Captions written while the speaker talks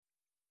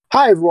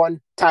Hi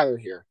everyone, Tyler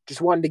here.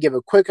 Just wanted to give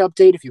a quick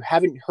update if you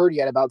haven't heard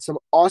yet about some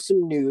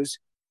awesome news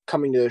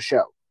coming to the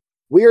show.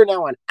 We are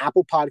now on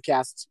Apple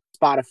Podcasts,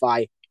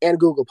 Spotify, and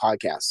Google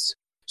Podcasts.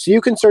 So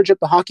you can search up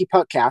the Hockey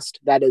Puckcast,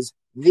 that is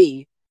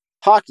the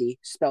hockey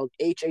spelled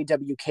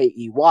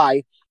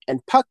Hawkey,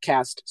 and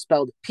Puckcast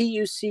spelled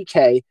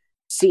Puckcast.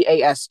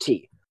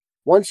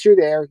 Once you're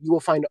there, you will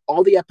find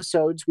all the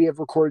episodes we have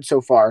recorded so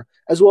far,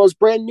 as well as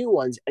brand new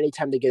ones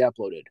anytime they get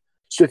uploaded.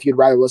 So if you'd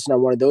rather listen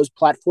on one of those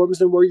platforms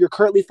than where you're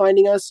currently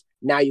finding us,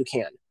 now you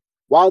can.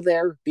 While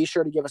there, be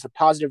sure to give us a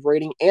positive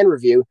rating and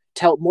review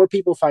to help more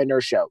people find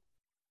our show.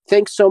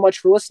 Thanks so much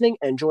for listening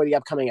and enjoy the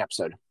upcoming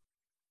episode.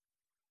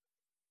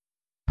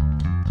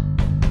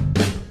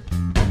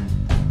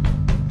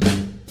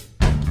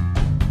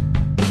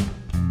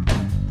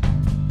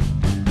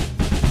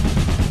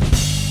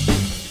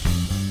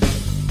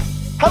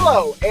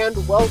 Hello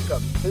and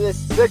welcome to this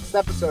sixth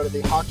episode of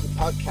the Hockey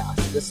Podcast.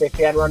 This is a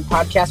fan-run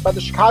podcast by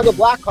the Chicago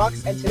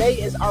Blackhawks, and today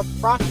is our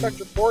prospect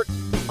report.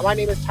 My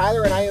name is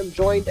Tyler, and I am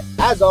joined,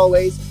 as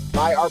always,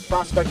 by our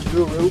prospect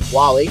guru,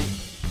 Wally.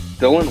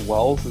 Dylan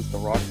Wells is the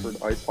Rockford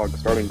IceHogs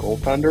starting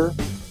goaltender.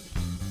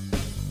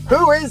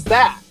 Who is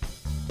that?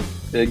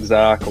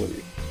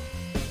 Exactly.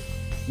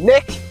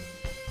 Nick.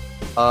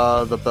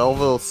 The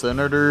Belleville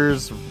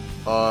Senators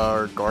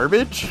are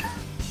garbage.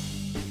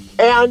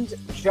 And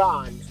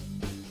John.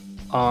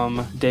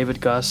 David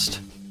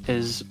Gust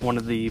is one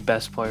of the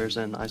best players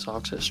in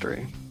IceHogs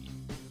history.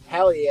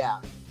 Hell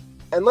yeah.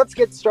 And let's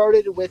get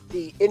started with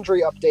the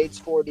injury updates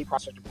for the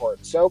prospect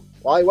report. So,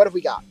 Wally, what have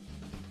we got?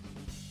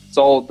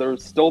 So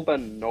there's still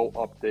been no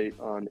update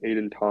on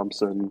Aiden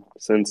Thompson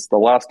since the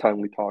last time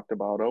we talked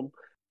about him.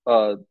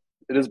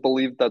 It is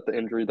believed that the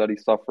injury that he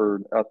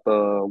suffered at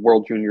the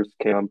World Juniors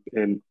camp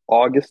in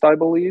August, I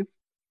believe,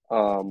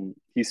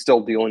 he's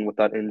still dealing with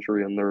that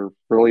injury, and there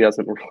really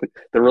hasn't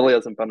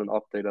been an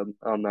update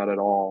on that at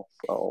all.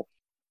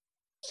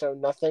 So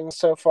nothing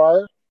so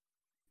far?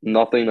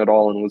 Nothing at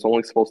all, and it was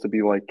only supposed to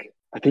be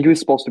I think he was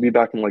supposed to be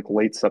back in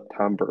late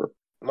September.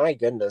 My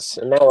goodness,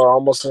 and now we're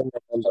almost in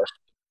November.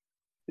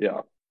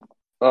 Yeah.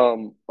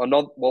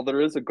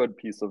 There is a good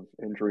piece of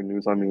injury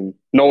news. I mean,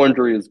 no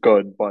injury is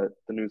good, but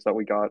the news that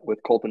we got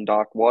with Colton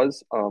Dock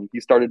was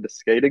he started to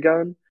skate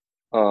again,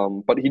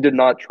 but he did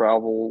not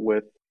travel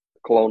with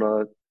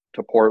Kelowna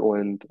to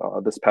Portland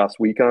this past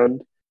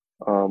weekend.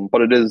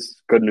 But it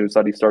is good news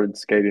that he started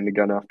skating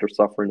again after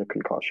suffering a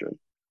concussion.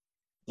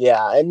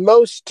 Yeah, and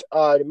most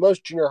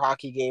junior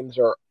hockey games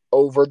are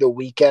over the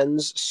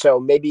weekends, so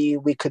maybe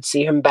we could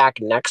see him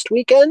back next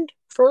weekend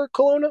for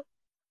Kelowna?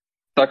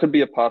 That could be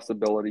a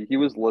possibility. He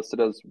was listed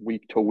as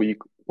week to week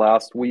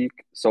last week,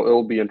 so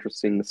it'll be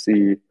interesting to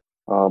see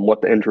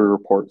what the injury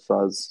report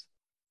says.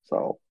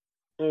 So,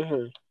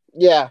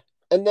 Yeah,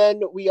 and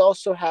then we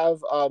also have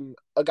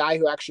a guy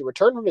who actually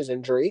returned from his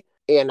injury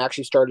and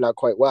actually started out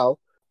quite well,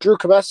 Drew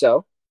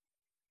Commesso.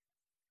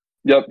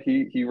 Yep,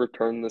 he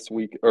returned this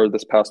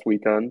past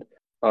weekend.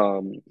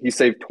 He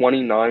saved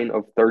 29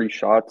 of 30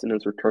 shots in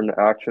his return to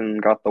action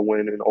and got the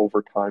win in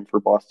overtime for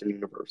Boston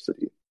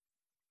University.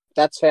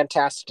 That's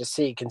fantastic to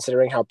see,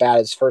 considering how bad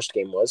his first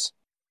game was.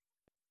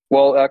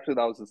 Well, actually,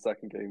 that was his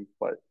second game,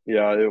 but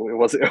yeah, it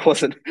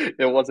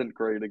wasn't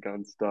great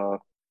against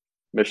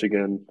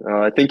Michigan.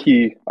 I think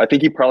he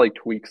probably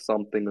tweaked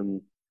something,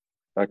 and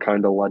that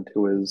kind of led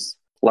to his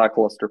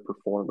lackluster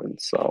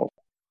performance. So,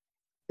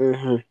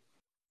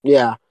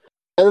 yeah,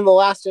 and then the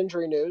last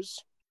injury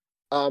news,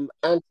 Antti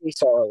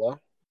Saarela.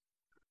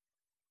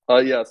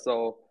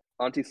 So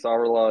Antti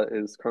Saarela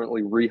is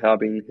currently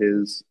rehabbing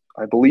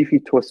I believe he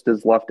twisted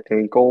his left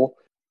ankle,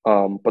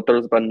 but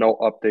there's been no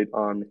update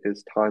on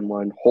his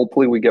timeline.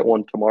 Hopefully we get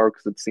one tomorrow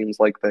because it seems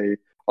like they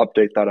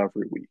update that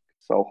every week.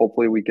 So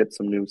hopefully we get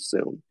some news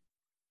soon.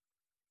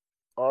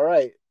 All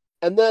right.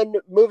 And then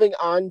moving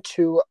on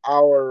to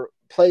our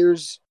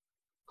players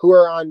who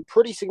are on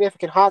pretty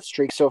significant hot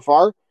streaks so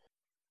far.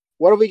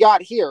 What have we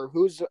got here?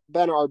 Who's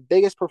been our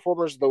biggest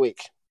performers of the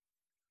week?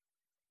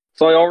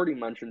 So I already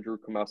mentioned Drew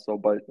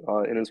Commesso, but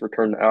in his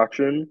return to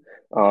action,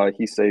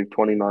 he saved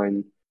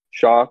 29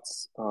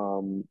 shots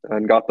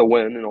and got the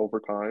win in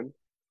overtime.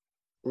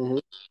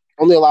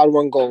 Only allowed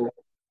one goal.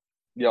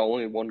 Yeah,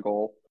 only one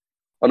goal.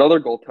 Another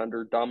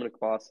goaltender, Dominic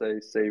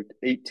Basse, saved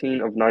 18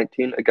 of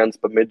 19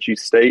 against Bemidji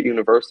State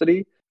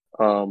University,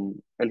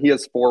 and he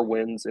has 4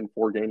 wins in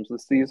 4 games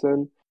this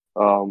season, a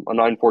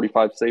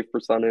 .945 save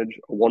percentage,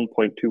 a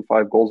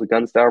 1.25 goals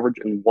against average,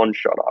 and 1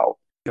 shutout.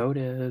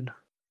 Goated.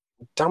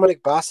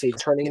 Dominic Basse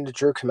turning into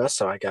Drew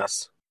Commesso, I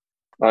guess.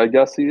 I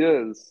guess he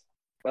is.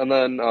 And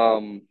then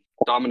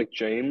Dominic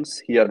James,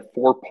 he had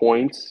 4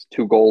 points,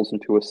 2 goals,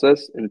 and 2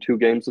 assists in 2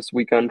 games this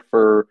weekend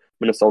for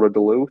Minnesota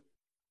Duluth.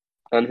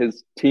 And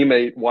his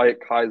teammate, Wyatt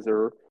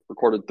Kaiser,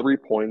 recorded 3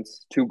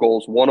 points, 2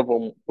 goals, one of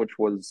them which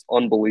was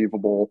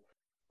unbelievable,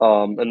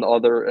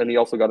 and he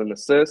also got an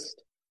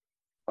assist.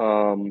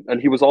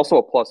 And he was also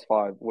a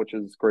 +5, which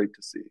is great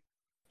to see.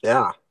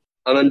 Yeah.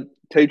 And then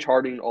Tage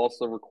Harding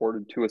also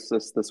recorded 2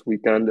 assists this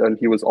weekend, and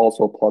he was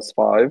also a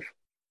 +5.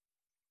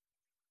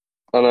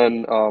 And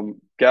then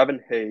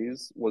Gavin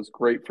Hayes was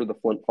great for the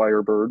Flint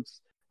Firebirds.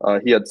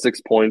 He had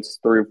 6 points,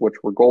 3 of which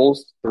were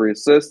goals, 3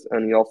 assists,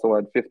 and he also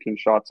had 15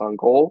 shots on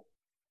goal.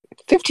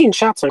 15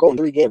 shots on goal in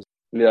 3 games.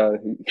 Yeah,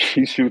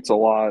 he shoots a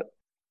lot.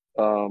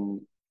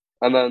 And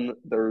then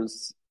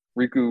there's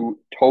Riku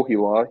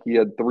Tohila. He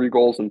had 3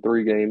 goals in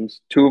 3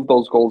 games. 2 of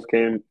those goals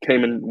came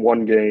in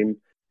 1 game.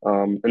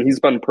 And he's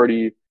been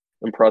pretty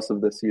impressive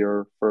this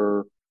year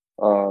for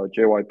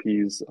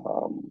JYP's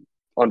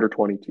under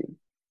 20 team.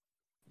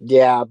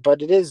 Yeah,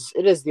 but it is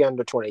the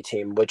under 20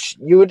 team, which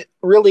you would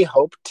really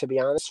hope, to be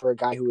honest, for a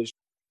guy who was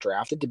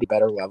drafted to be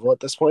better level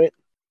at this point.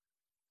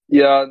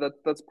 Yeah,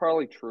 that's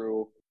probably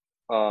true.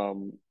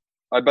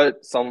 I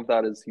bet some of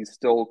that is he's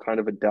still kind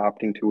of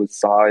adapting to his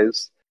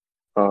size.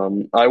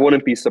 I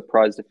wouldn't be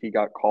surprised if he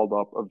got called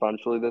up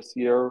eventually this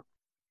year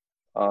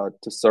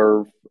to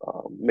serve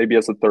maybe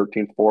as a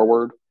 13th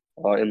forward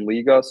in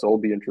Liga, so it'll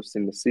be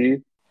interesting to see.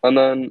 And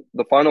then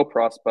the final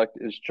prospect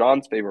is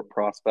John's favorite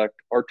prospect,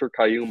 Artur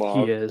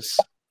Kayumov. He is.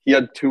 He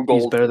had 2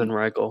 goals. He's better than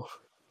Reichel.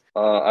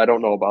 I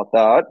don't know about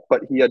that,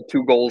 but he had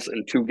 2 goals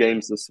in 2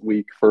 games this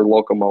week for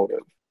Lokomotiv.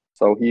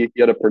 So he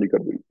had a pretty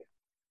good week.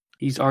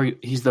 He's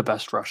the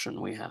best Russian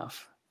we have.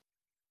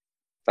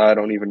 I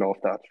don't even know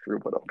if that's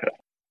true, but okay.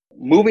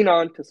 Moving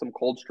on to some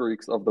cold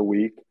streaks of the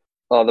week.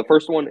 The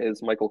first one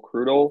is Michael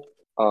Krudel.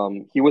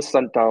 He was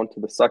sent down to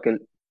the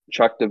second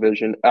Czech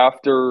division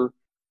after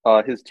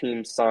his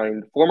team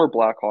signed former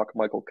Blackhawk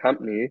Michael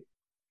Kempny.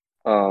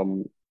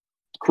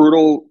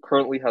 Krudel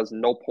currently has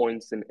no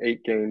points in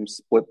 8 games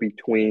split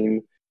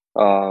between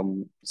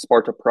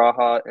Sparta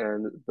Praha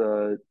and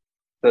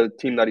the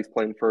team that he's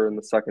playing for in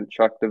the second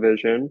Czech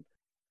division,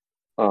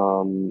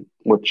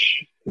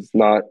 which is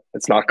not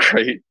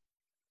great.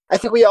 I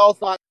think we all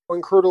thought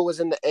when Krudel was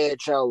in the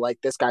AHL, like,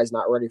 this guy's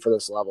not ready for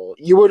this level.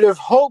 You would have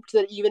hoped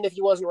that even if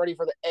he wasn't ready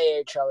for the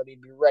AHL, that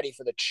he'd be ready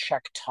for the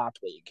Czech top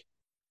league.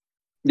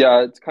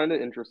 Yeah, it's kind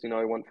of interesting how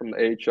he went from the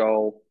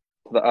AHL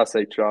to the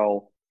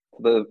SHL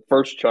to the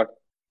first Czech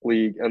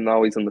league, and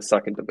now he's in the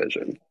second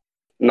division.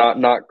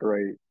 Not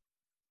great.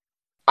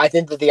 I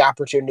think that the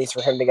opportunities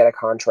for him to get a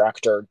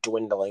contract are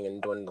dwindling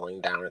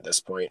down at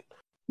this point.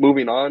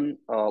 Moving on,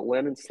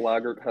 Landon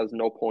Slaggert has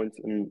no points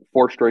in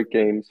 4 straight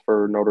games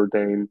for Notre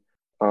Dame.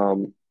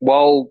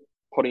 While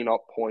putting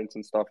up points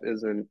and stuff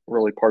isn't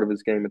really part of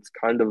his game, it's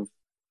kind of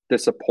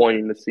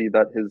disappointing to see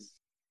that his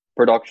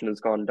production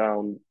has gone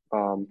down.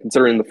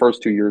 Considering the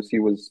first 2 years he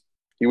was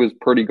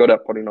pretty good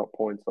at putting up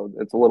points, so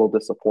it's a little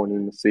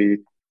disappointing to see.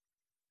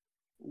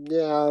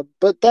 Yeah,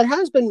 but that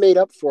has been made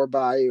up for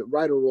by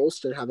Ryder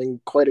Rolston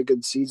having quite a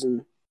good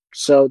season.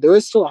 So there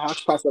is still a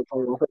Hawks prospect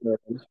going over there.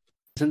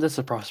 Isn't this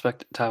a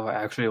prospect Tyler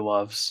actually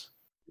loves?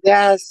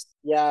 Yes,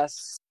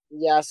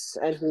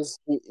 and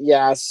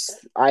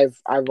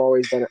I've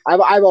always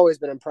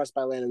been impressed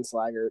by Landon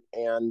Slaggert,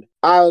 and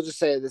I'll just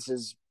say this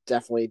is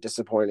definitely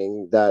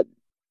disappointing that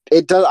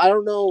it does. I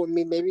don't know. I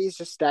mean, maybe he's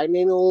just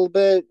stagnating a little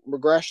bit,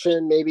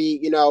 regression. Maybe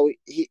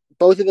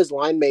both of his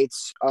line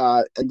mates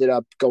ended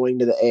up going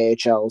to the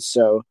AHL,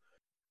 so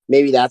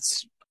maybe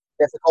that's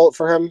difficult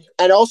for him.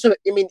 And also,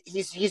 I mean,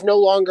 he's no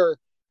longer.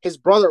 His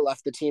brother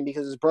left the team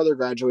because his brother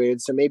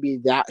graduated, so maybe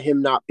that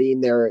him not being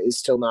there is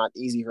still not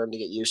easy for him to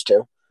get used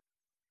to.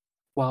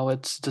 While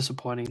it's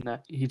disappointing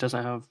that he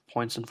doesn't have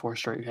points in 4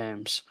 straight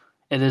games,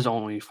 it is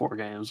only 4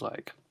 games.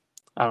 Like,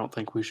 I don't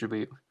think we should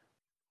be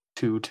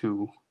too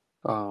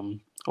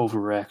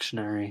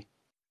overreactionary.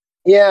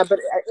 Yeah, but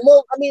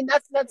I mean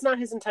that's not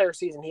his entire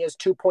season. He has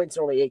 2 points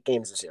in only 8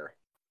 games this year.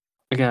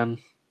 Again,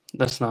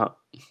 that's not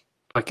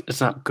it's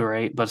not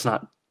great, but it's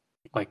not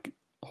like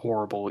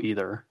horrible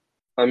either.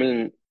 I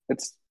mean,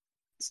 it's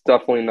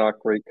definitely not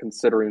great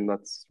considering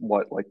that's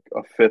like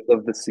a fifth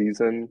of the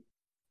season,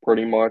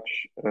 pretty much.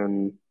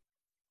 And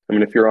I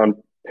mean, if you're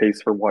on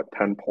pace for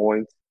 10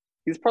 points,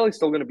 he's probably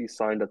still going to be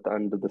signed at the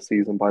end of the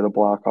season by the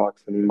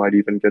Blackhawks, and he might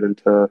even get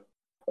into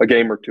a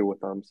game or 2 with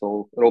them.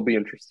 So it'll be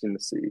interesting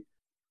to see.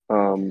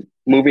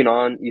 Moving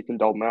on, Ethan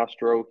Del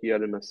Mastro, he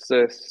had an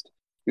assist.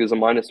 He was a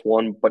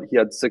 -1, but he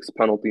had 6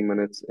 penalty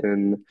minutes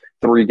in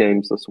 3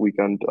 games this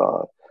weekend.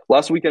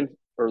 Last weekend,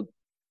 or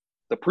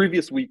the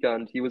previous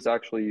weekend, he was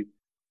actually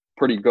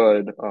pretty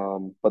good,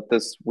 but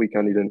this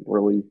weekend he didn't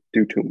really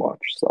do too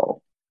much.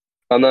 So,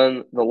 and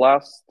then the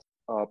last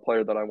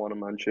player that I want to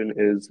mention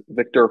is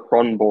Victor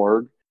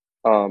Hrunborg.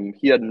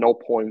 He had no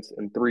points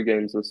in 3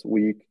 games this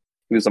week.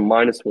 He was a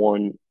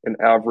 -1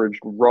 and averaged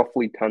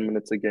roughly 10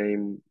 minutes a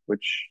game,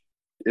 which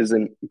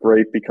isn't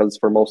great because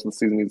for most of the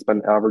season he's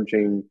been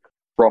averaging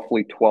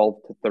roughly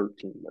 12 to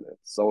 13 minutes.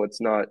 So it's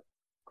not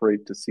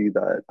great to see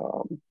that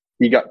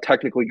he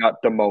technically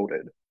got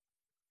demoted.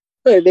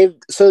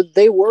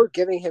 They were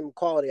giving him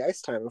quality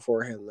ice time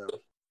beforehand, though.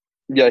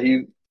 Yeah,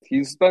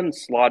 he's been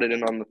slotted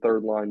in on the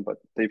 3rd line, but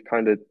they've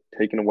kind of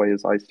taken away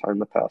his ice time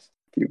the past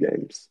few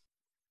games.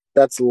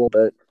 That's a little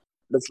bit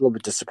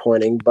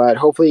disappointing, but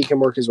hopefully he can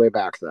work his way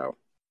back, though.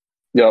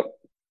 Yep.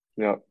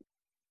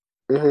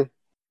 Mm-hmm.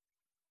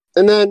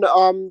 And then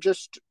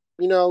just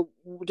we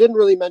didn't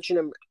really mention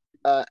him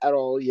at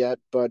all yet,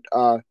 but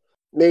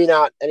maybe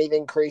not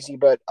anything crazy,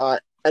 but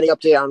Any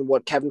update on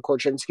what Kevin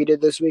Korchinski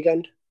did this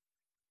weekend?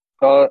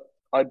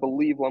 I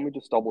believe. Let me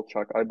just double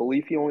check. I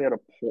believe he only had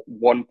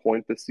 1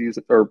 point this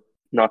season, or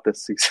not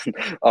this season.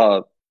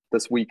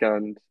 This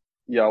weekend.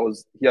 Yeah,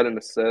 he had an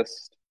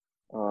assist.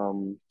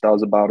 That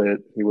was about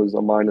it. He was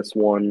a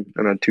 -1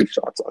 and then 2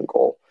 shots on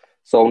goal.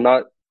 So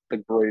not the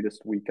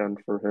greatest weekend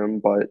for him,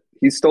 but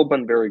he's still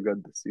been very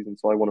good this season.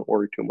 So I wouldn't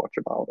worry too much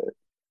about it.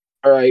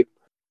 All right.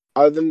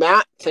 Other than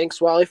that,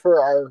 thanks, Wally,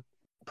 for our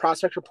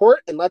prospect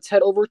report. And let's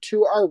head over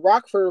to our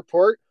Rockford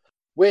report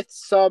with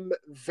some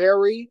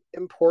very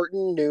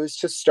important news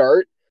to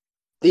start.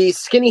 The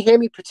Skinny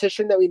Hammy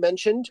petition that we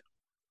mentioned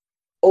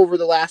over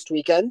the last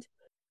weekend,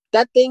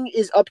 that thing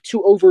is up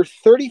to over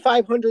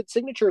 3,500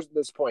 signatures at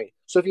this point.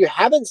 So if you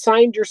haven't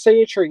signed your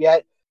signature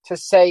yet to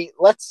say,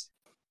 let's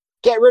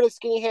get rid of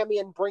Skinny Hammy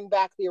and bring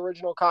back the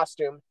original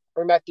costume,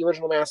 bring back the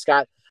original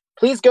mascot,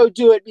 please go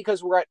do it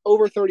because we're at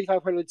over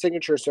 3,500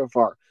 signatures so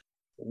far.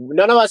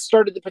 None of us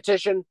started the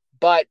petition,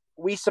 but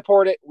we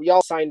support it. We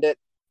all signed it.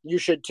 You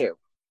should too.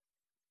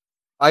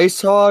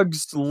 Ice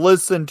Hogs,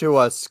 listen to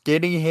us.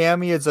 Skinny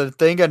Hammy is a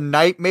thing of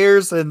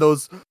nightmares, and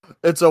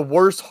it's a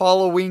worse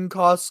Halloween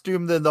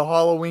costume than the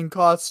Halloween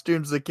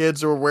costumes the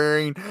kids were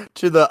wearing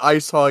to the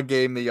Ice Hog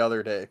game the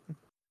other day.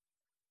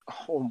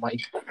 Oh my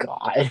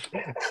god.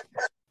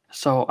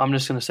 So I'm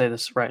just gonna say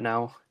this right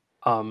now.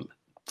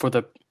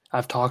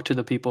 I've talked to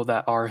the people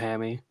that are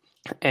Hammy,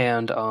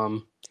 and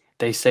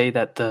they say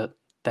that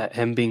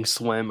him being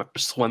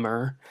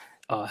slimmer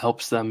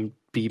helps them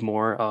be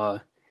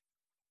more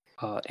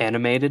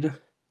animated,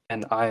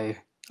 and I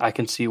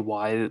can see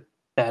why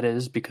that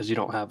is, because you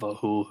don't have a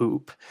hula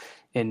hoop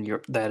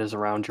that is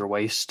around your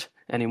waist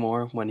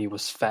anymore when he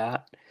was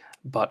fat.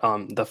 But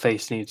the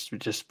face needs to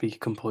just be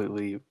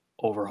completely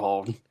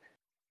overhauled.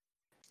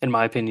 In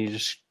my opinion,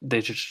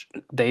 they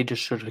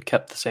just should have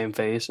kept the same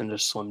face and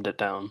just slimmed it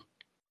down,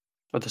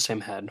 with the same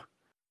head.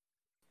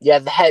 Yeah,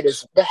 the head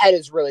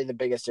is really the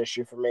biggest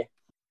issue for me.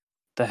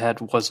 The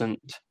head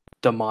wasn't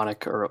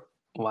demonic or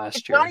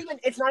last year.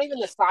 It's not even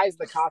the size of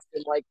the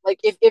costume. Like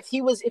if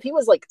he was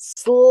like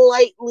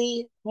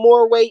slightly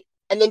more weight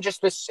and then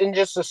just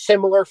a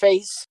similar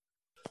face,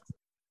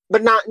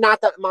 but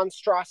not that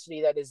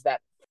monstrosity that is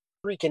that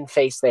freaking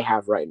face they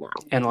have right now.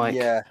 And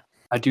yeah.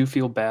 I do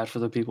feel bad for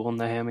the people in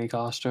the Hammy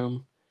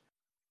costume.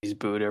 He's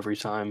booed every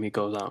time he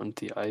goes out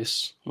into the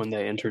ice when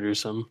they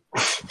introduce him.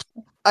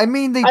 I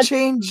mean, they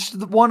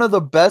changed one of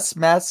the best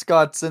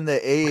mascots in the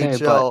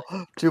AHL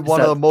to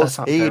one of the most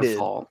hated. Their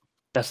fault.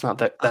 That's not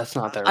their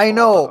fault. I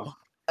know.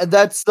 Though.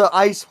 That's the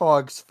Ice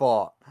Hogs'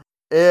 fault.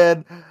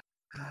 And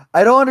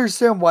I don't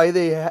understand why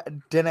they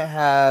didn't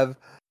have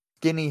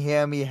Skinny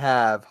Hammy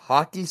have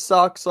hockey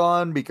socks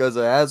on, because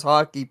it has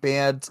hockey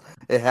pants.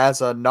 It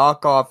has a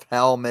knockoff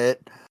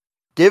helmet.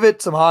 Give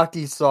it some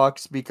hockey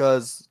socks,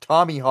 because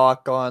Tommy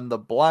Hawk on the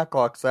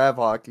Blackhawks have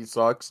hockey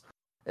socks.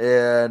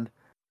 And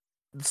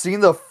seeing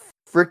the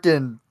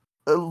freaking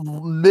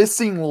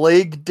missing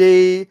leg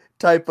day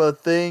type of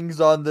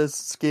things on this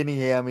Skinny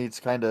Hammy, it's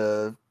kind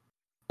of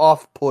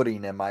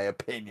off-putting in my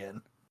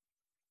opinion.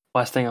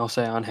 Last thing I'll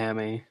say on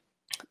Hammy,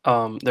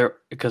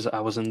 because I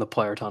was in the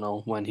player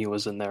tunnel when he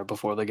was in there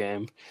before the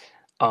game.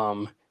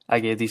 I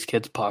gave these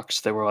kids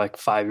pucks. They were like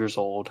 5 years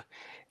old,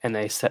 and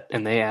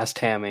they asked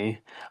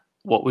Hammy,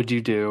 "What would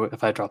you do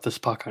if I dropped this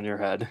puck on your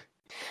head?"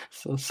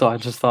 So I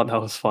just thought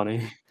that was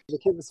funny. The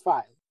kid was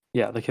 5.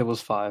 Yeah, the kid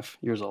was 5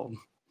 years old.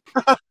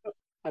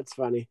 That's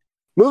funny.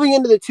 Moving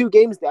into the 2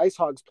 games the Ice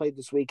Hogs played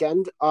this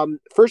weekend.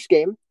 First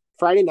game,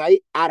 Friday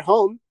night at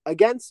home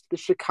against the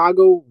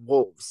Chicago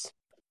Wolves.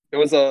 It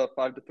was a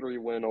 5-3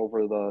 win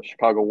over the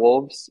Chicago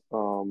Wolves.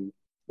 It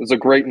was a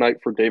great night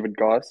for David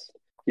Guss.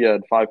 He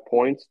had 5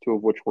 points, 2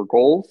 of which were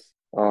goals.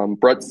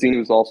 Brett Steen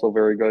was also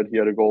very good. He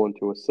had a goal and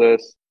 2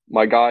 assists.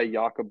 My guy,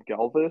 Jakob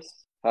Galvis,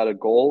 had a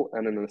goal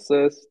and an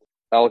assist.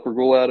 Alec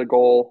Regula had a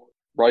goal.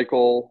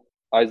 Reichel,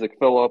 Isaac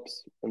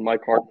Phillips, and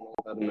Mike Hartnell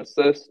had an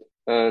assist.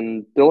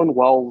 And Dylan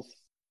Wells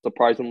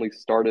surprisingly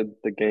started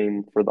the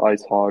game for the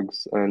Ice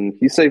Hogs, and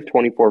he saved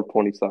 24 of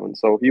 27.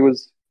 So he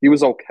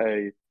was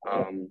okay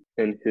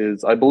in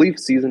his, I believe,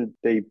 season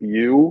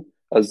debut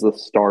as the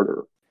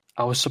starter.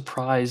 I was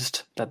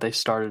surprised that they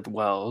started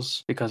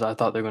Wells, because I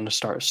thought they were going to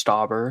start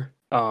Stauber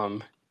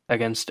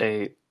against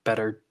a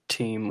better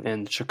team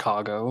in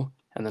Chicago,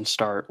 and then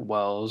start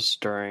Wells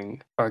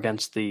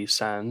against the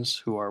Sens,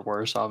 who are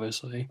worse,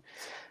 obviously.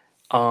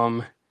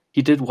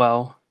 He did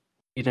well.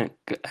 He didn't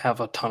have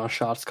a ton of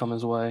shots come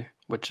his way,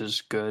 which is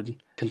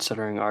good,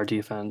 considering our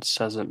defense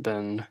hasn't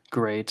been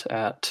great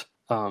at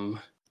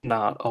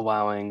not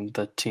allowing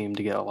the team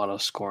to get a lot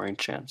of scoring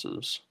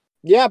chances.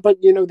 Yeah,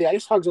 but the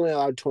Ice Hogs only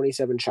allowed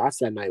 27 shots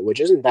that night, which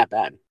isn't that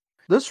bad.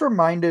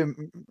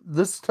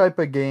 This type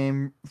of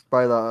game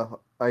by the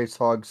Ice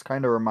Hogs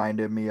kind of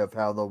reminded me of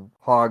how the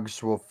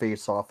Hogs will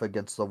face off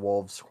against the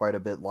Wolves quite a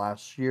bit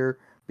last year,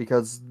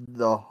 because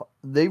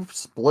they've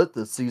split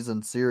the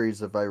season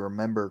series, if I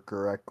remember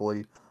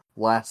correctly,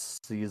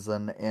 last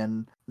season,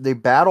 and they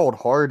battled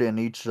hard in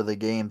each of the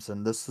games.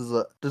 And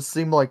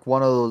seems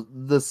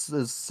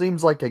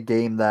like a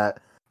game that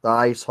The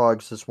Ice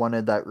Hogs just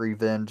wanted that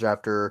revenge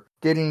after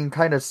getting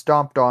kind of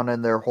stomped on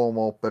in their home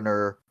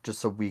opener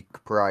just a week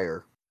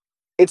prior.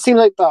 It seemed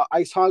like the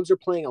Ice Hogs are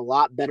playing a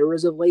lot better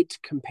as of late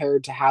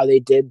compared to how they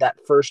did that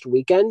first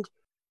weekend.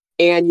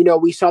 And,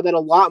 we saw that a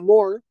lot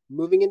more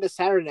moving into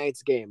Saturday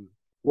night's game,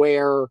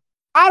 where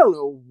I don't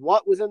know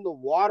what was in the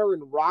water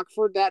in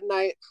Rockford that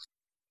night.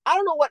 I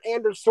don't know what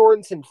Anders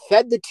Sorensen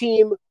fed the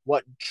team,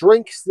 what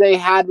drinks they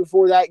had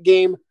before that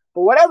game,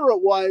 but whatever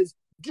it was,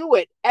 do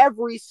it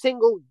every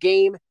single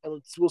game.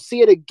 And we'll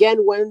see it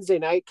again Wednesday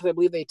night, because I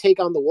believe they take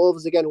on the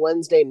Wolves again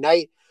Wednesday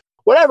night.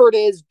 Whatever it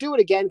is, do it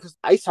again, because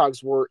the Ice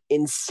Hogs were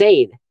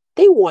insane.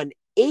 They won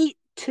 8-2.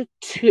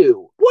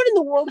 What in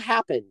the world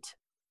happened?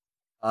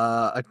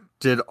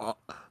 Did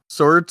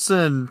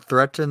Sorensen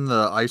threaten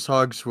the Ice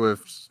Hogs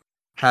with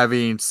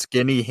having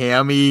Skinny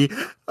Hammy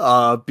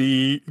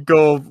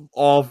go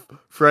all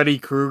Freddy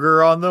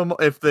Krueger on them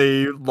if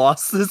they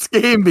lost this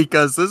game?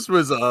 Because this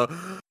was a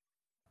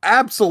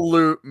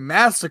absolute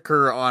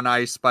massacre on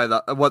ice by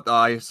what the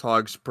Ice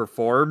Hogs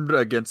performed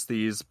against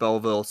these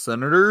Belleville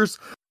Senators.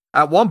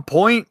 At one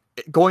point,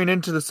 going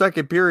into the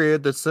second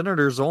period, the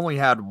Senators only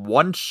had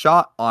one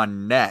shot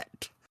on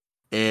net.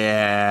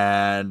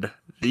 And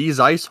these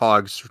Ice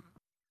Hogs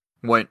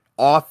went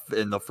off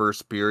in the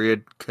first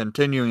period,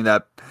 continuing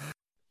that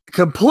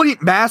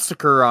complete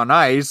massacre on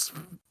ice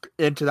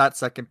into that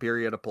second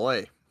period of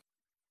play.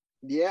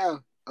 Yeah.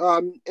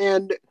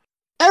 And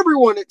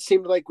everyone, it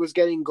seemed like, was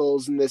getting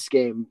goals in this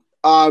game.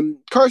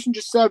 Carson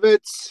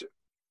Jasevitz,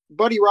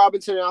 Buddy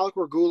Robinson, and Alec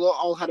Regula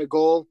all had a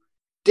goal.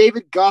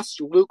 David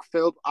Gust, Luke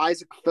Philp,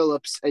 Isaac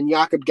Phillips, and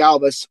Jakob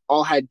Galvis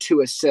all had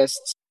 2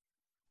 assists.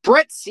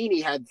 Brett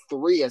Sini had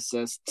 3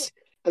 assists.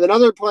 And then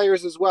other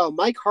players as well.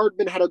 Mike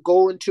Hardman had a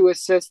goal and 2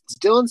 assists.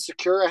 Dylan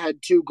Sakura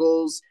had 2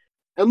 goals.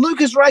 And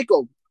Lucas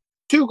Reichel,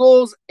 2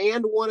 goals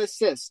and 1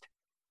 assist.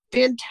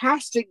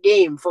 Fantastic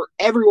game for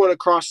everyone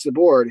across the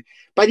board.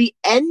 By the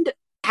end,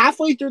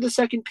 halfway through the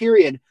second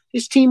period,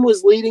 his team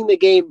was leading the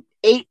game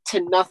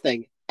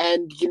 8-0.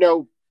 And,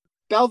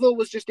 Belleville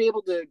was just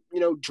able to,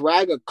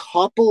 drag a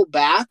couple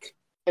back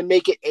and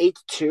make it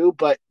 8-2.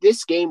 But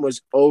this game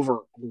was over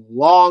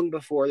long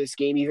before this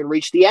game even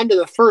reached the end of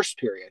the first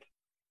period.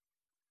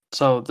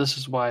 So this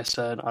is why I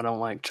said I don't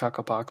like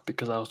Chuck-a-Puck,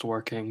 because I was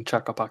working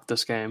Chuck-a-Puck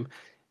this game.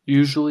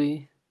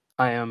 Usually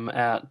I am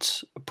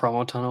at a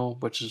promo tunnel,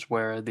 which is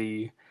where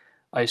the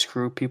ice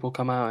crew people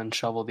come out and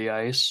shovel the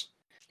ice.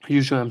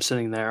 Usually I'm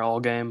sitting there all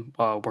game,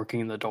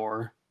 working the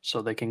door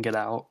so they can get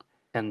out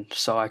and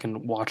so I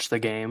can watch the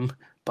game.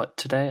 But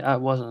today I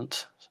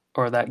wasn't,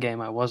 or that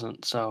game I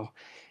wasn't. So,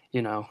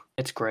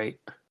 it's great.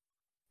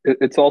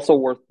 It's also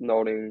worth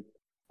noting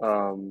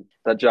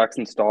that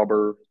Jackson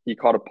Stauber, he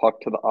caught a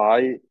puck to the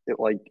eye. It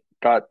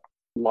got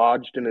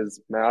lodged in his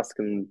mask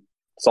and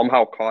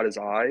somehow caught his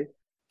eye.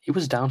 He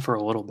was down for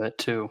a little bit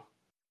too.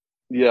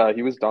 Yeah,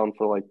 he was down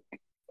for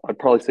I'd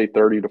probably say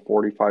 30 to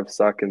 45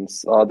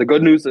 seconds. The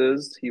good news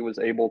is he was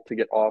able to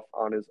get off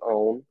on his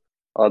own.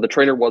 The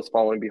trainer was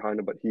following behind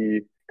him, but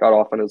he got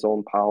off on his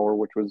own power,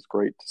 which was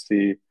great to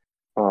see.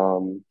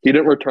 He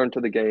didn't return to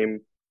the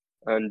game,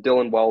 and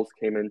Dylan Wells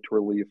came in to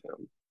relieve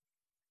him.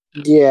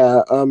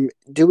 Yeah.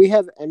 Do we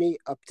have any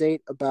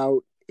update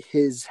about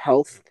his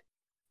health?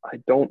 I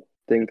don't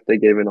think they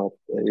gave an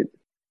update.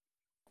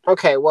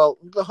 Okay, well,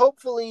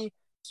 hopefully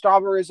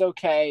Stauber is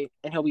okay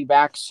and he'll be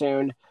back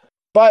soon.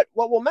 But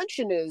what we'll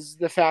mention is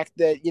the fact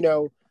that,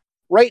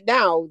 right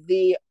now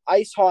the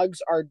Ice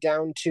Hogs are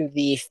down to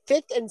the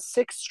 5th and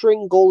 6th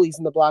string goalies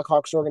in the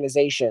Blackhawks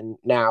organization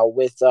now,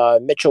 with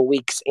Mitchell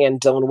Weeks and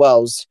Dylan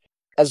Wells,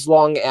 as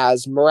long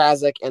as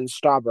Mrazek and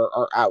Stauber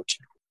are out.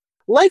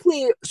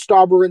 Likely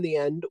Stauber in the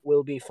end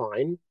will be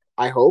fine,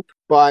 I hope,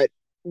 but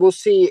we'll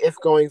see if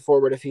going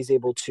forward if he's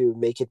able to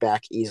make it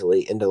back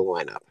easily into the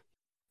lineup.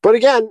 But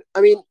again,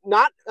 I mean,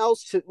 not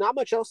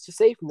much else to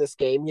say from this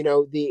game.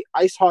 The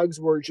Ice Hogs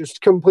were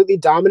just completely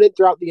dominant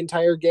throughout the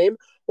entire game.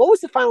 What was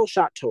the final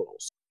shot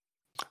totals?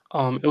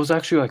 It was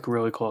actually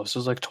really close. It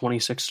was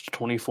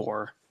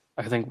 26-24.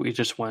 I think we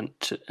just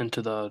went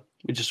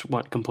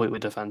completely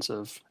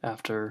defensive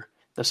after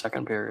the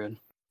second period.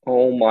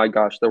 Oh my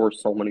gosh, there were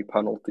so many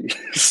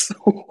penalties.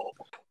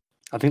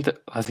 I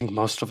think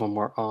most of them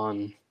were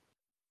on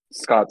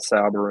Scott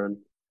Sabourin.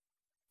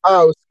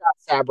 Oh,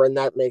 Scott Sabourin,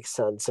 that makes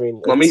sense. I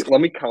mean, let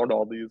me count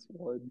all these.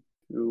 1,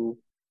 2,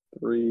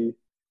 3,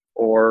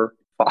 4,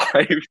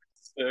 5,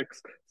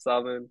 6,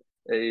 7,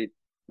 8,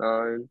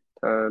 9,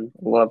 10,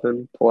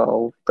 11,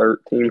 12,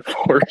 13,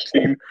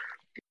 14,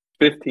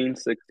 15,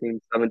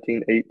 16,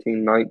 17,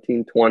 18,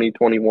 19, 20,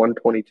 21,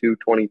 22,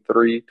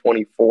 23,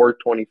 24,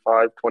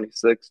 25,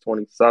 26,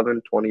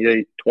 27,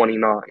 28,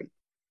 29.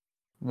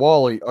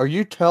 Wally, are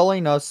you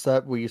telling us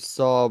that we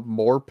saw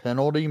more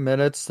penalty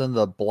minutes than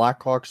the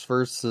Blackhawks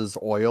versus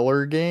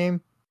Oiler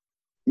game?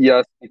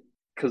 Yes,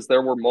 because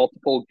there were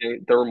multiple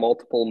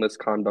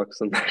misconducts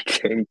in that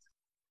game.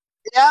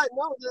 Yeah,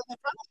 no,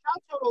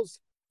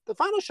 the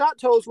final shot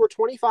totals were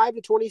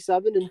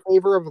 25-27 in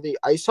favor of the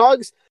Ice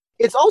Hogs.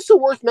 It's also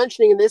worth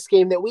mentioning in this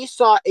game that we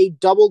saw a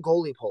double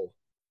goalie pull.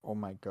 Oh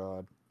my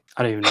god.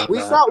 I didn't even know We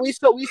that.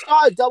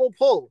 saw a double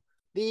pull.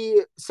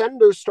 The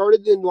Senators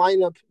started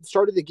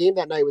the game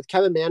that night with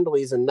Kevin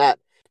Mandolese in net.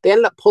 They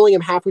ended up pulling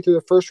him halfway through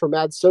the first for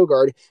Mad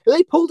Sogard, and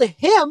they pulled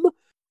him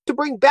to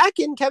bring back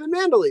in Kevin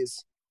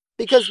Mandolese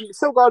because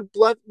Sogard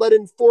let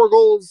in 4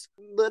 goals.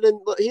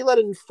 He let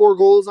in 4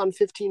 goals on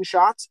 15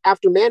 shots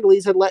after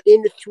Mandolese had let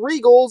in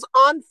 3 goals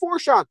on 4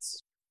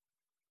 shots.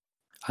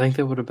 I think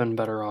they would have been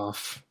better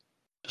off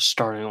just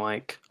starting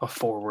like a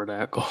forward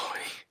at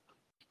goalie.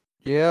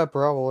 Yeah,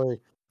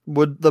 probably.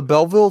 Would the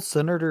Belleville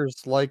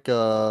Senators like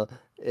a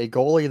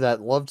goalie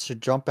that loves to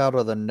jump out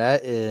of the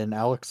net in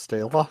Alex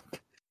Stalock?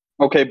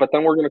 Okay, but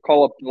then we're going to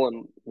call up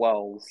Dylan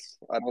Wells.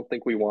 I don't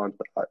think we want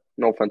that.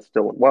 No offense to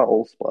Dylan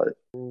Wells, but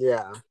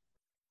Yeah.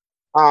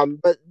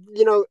 But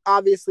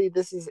obviously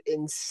this is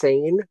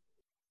insane.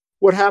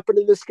 What happened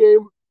in this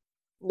game?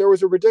 There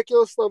was a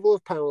ridiculous level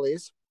of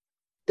penalties.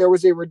 There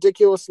was a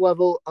ridiculous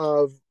level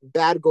of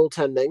bad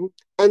goaltending.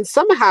 And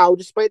somehow,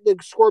 despite the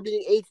score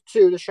being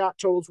 8-2, the shot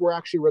totals were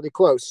actually really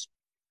close.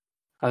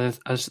 I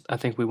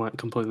think we went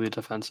completely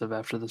defensive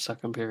after the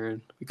second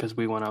period because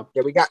we went up.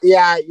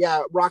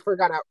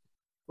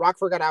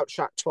 Rockford got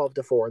outshot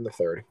 12-4 in the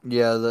third.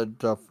 Yeah, that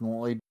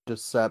definitely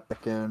just sat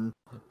back and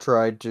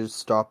tried to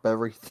stop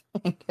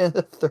everything in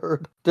the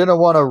third. Didn't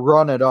want to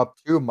run it up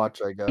too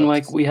much, I guess. And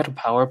like we had a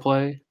power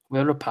play. We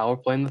had a power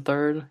play in the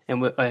third,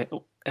 and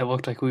it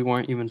looked like we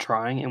weren't even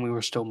trying, and we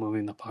were still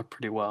moving the puck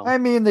pretty well. I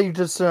mean, they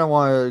just didn't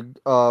want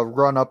to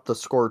run up the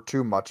score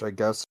too much, I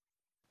guess.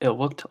 It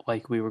looked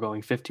like we were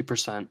going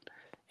 50%,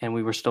 and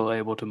we were still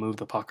able to move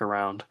the puck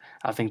around.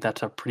 I think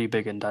that's a pretty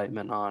big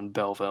indictment on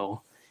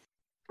Belleville.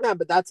 Yeah,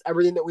 but that's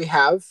everything that we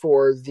have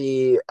for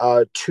the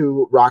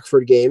 2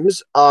 Rockford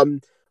games.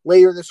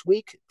 Later this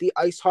week, the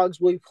Ice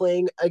Hogs will be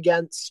playing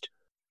against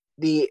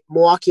the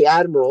Milwaukee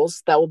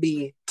Admirals. That will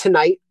be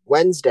tonight,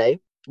 Wednesday,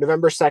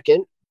 November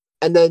 2nd.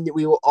 And then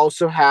we will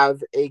also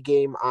have a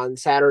game on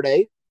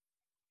Saturday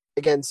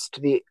against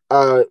the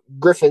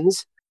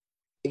Griffins,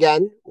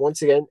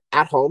 once again,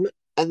 at home.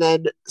 And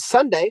then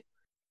Sunday,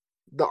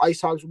 the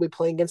Ice Hogs will be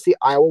playing against the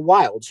Iowa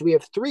Wild. So we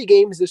have 3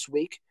 games this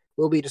week.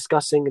 We'll be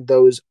discussing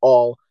those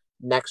all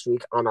next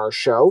week on our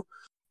show.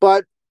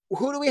 But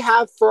who do we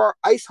have for our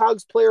Ice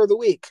Hogs Player of the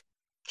Week?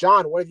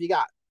 John, what have you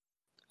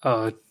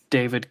got?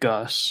 David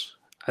Gus.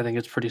 I think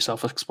it's pretty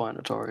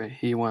self-explanatory.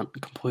 He went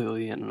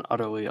completely and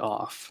utterly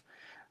off.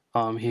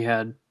 He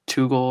had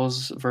 2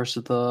 goals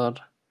versus the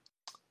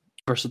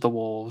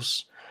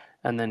Wolves,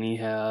 and then he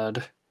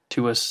had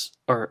 2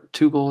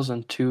 goals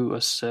and 2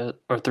 assists,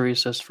 or 3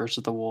 assists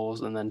versus the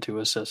Wolves, and then 2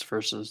 assists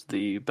versus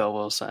the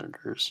Belleville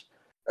Senators.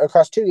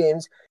 Across 2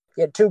 games,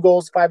 he had 2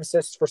 goals, 5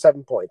 assists for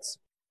 7 points.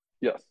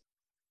 yes.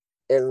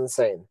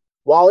 Insane.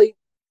 Wally?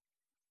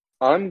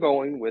 I'm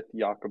going with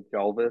Jakob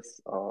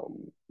Galvis.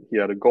 He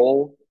had a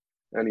goal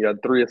and he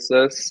had 3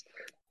 assists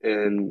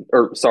 3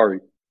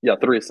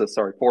 assists,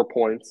 4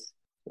 points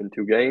in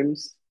 2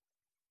 games.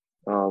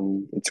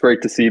 It's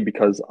great to see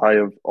because I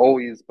have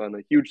always been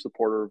a huge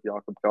supporter of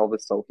Jakob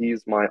Galvis, so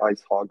he's my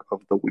Ice Hog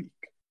of the week.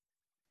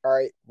 All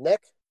right,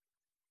 Nick?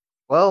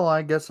 Well,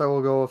 I guess I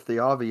will go with the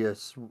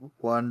obvious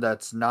one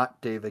that's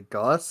not David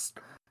Gus.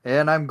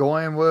 And I'm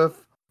going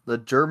with the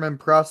German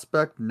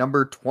prospect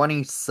number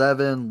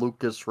 27,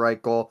 Lucas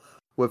Reichel,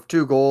 with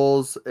 2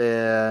 goals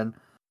and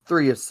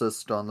 3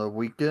 assists on the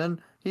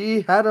weekend.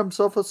 He had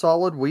himself a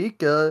solid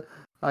week.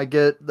 I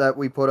get that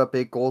we put up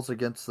 8 goals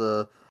against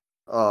the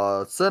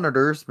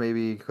Senators.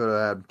 Maybe he could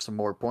have had some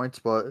more points,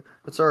 but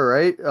it's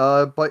alright.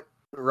 But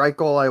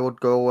Reichel I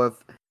would go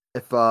with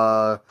if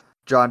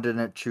John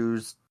didn't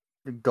choose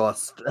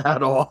Gus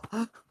at all.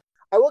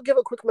 I will give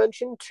a quick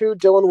mention to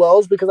Dylan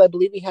Wells because I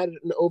believe he had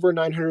an over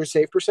 900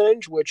 save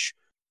percentage, which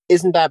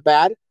isn't that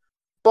bad.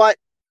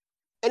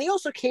 And he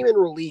also came in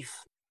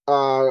relief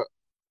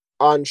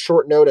on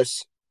short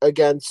notice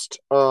against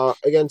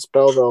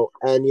Belleville,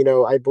 and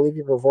I believe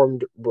he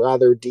performed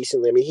rather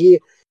decently. I mean, he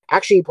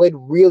actually played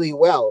really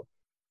well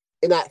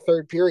in that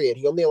third period.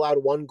 He only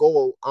allowed 1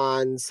 goal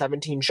on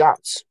 17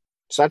 shots,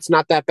 so that's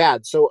not that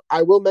bad. So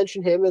I will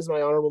mention him as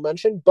my honorable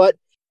mention, but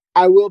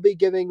I will be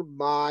giving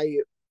my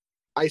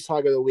Ice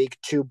Hog of the Week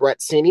to Brett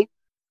Cini,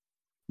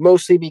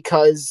 mostly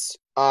because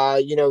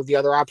the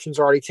other options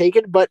are already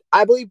taken. But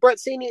I believe Brett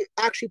Cini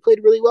actually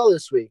played really well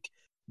this week.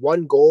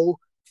 1 goal,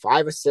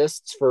 5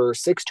 assists for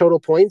 6 total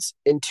points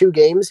in 2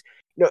 games.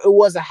 It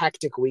was a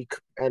hectic week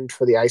and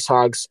for the Ice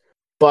Hogs,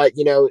 but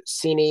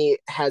Cini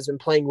has been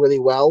playing really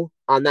well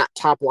on that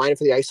top line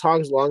for the Ice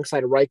Hogs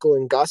alongside Reichel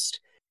and Gust.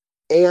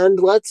 And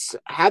let's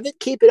have it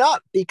keep it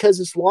up, because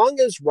as long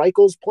as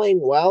Reichel's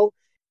playing well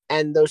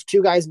and those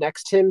 2 guys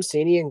next to him,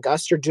 Cini and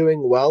Gust, are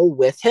doing well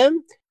with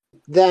him,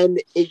 then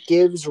it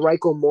gives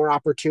Reichel more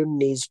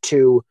opportunities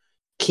to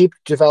keep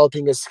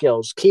developing his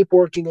skills, keep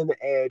working in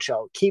the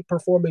AHL, keep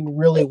performing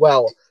really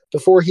well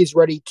before he's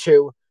ready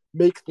to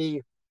make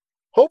the,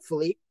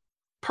 hopefully,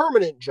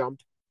 permanent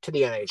jump to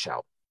the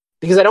NHL.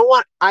 Because I don't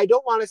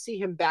want to see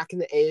him back in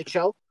the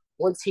AHL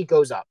once he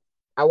goes up.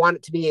 I want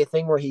it to be a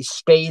thing where he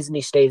stays and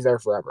he stays there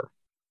forever.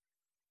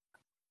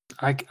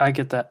 I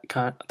get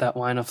that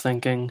line of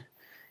thinking.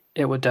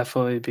 It would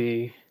definitely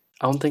be,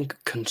 I don't think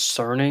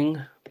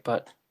concerning,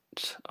 but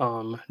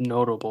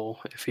notable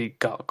if he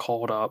got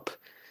called up,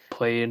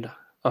 played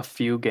a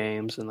few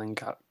games, and then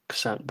got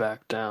sent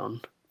back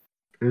down.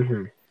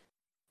 Mm-hmm.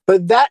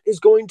 But that is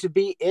going to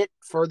be it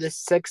for the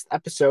 6th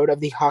episode of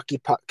the Hockey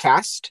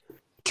Podcast.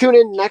 Tune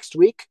in next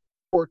week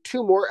for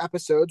 2 more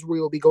episodes where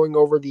we will be going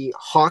over the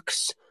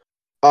Hawks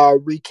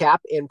recap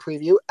and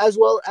preview, as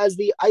well as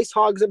the Ice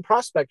Hogs and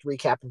Prospect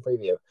recap and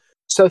preview.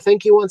 So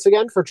thank you once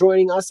again for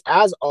joining us,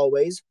 as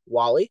always,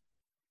 Wally.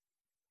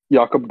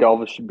 Jakob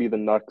Galvis should be the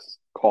next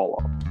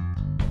call-up.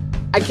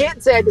 I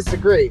can't say I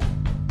disagree.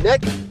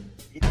 Nick?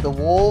 Eat the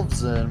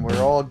Wolves, and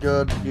we're all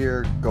good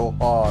here. Go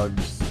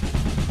Hogs.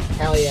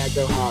 Hell yeah,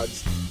 go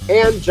Hogs.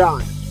 And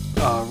John?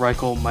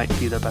 Reichel might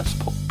be the best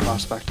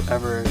prospect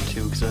ever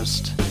to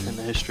exist in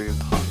the history of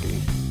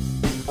hockey.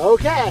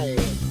 Okay.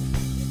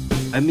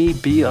 Let me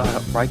be a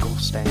Reichel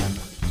stan.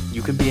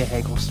 You can be a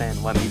Hagel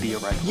stan. Let me be a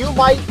Reichel. You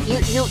might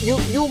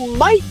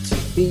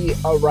be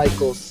a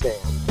Reichel stan.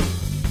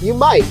 You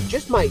might,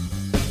 just might.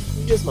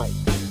 You just might.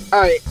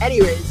 All right.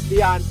 Anyways,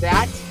 beyond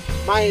that,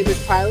 my name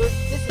is Tyler.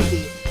 This is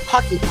the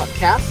Hockey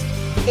Podcast,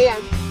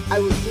 and I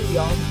will see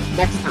y'all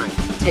next time.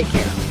 Take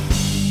care.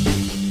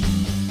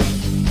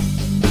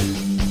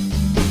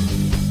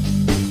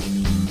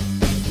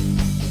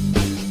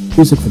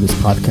 Music for this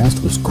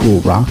podcast was Cool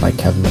Rock by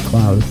Kevin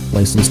MacLeod,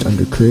 licensed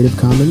under Creative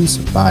Commons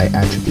by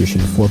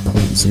Attribution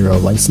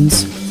 4.0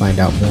 license. Find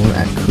out more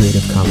at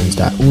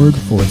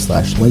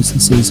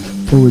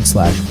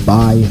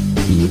creativecommons.org/licenses/by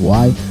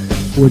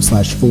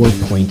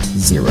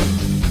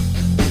BY/4.0.